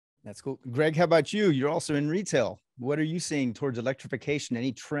That's cool. Greg, how about you? You're also in retail. What are you seeing towards electrification?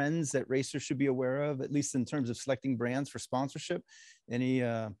 Any trends that racers should be aware of, at least in terms of selecting brands for sponsorship? Any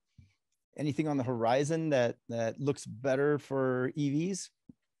anything on the horizon that looks better for EVs?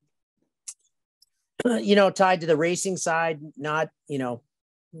 Tied to the racing side, not,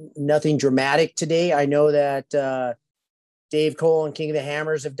 nothing dramatic today. I know that Dave Cole and King of the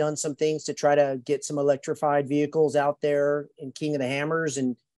Hammers have done some things to try to get some electrified vehicles out there in King of the Hammers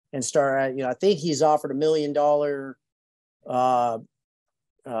and start, I think he's offered $1 million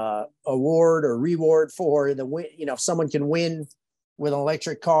award or reward for the win. If someone can win with an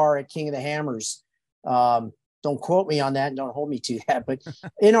electric car at King of the Hammers. Don't quote me on that and don't hold me to that, but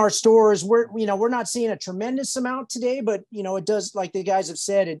in our stores, we're not seeing a tremendous amount today, but it does, like the guys have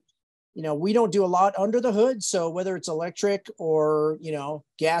said, we don't do a lot under the hood. So whether it's electric or,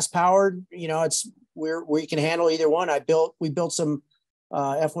 gas powered, we can handle either one. We built some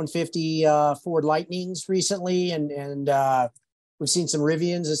F-150 Ford Lightnings recently, and we've seen some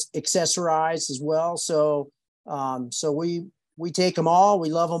Rivians accessorized as well. So we take them all. We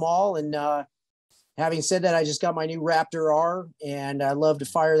love them all. And having said that, I just got my new Raptor R, and I love to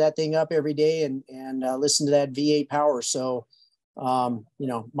fire that thing up every day and listen to that V8 power. So,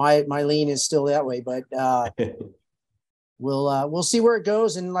 my lean is still that way, but we'll see where it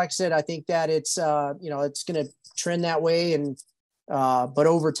goes. And like I said, I think that it's it's going to trend that way, and but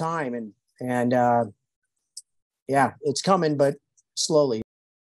over time, and yeah, it's coming, but slowly.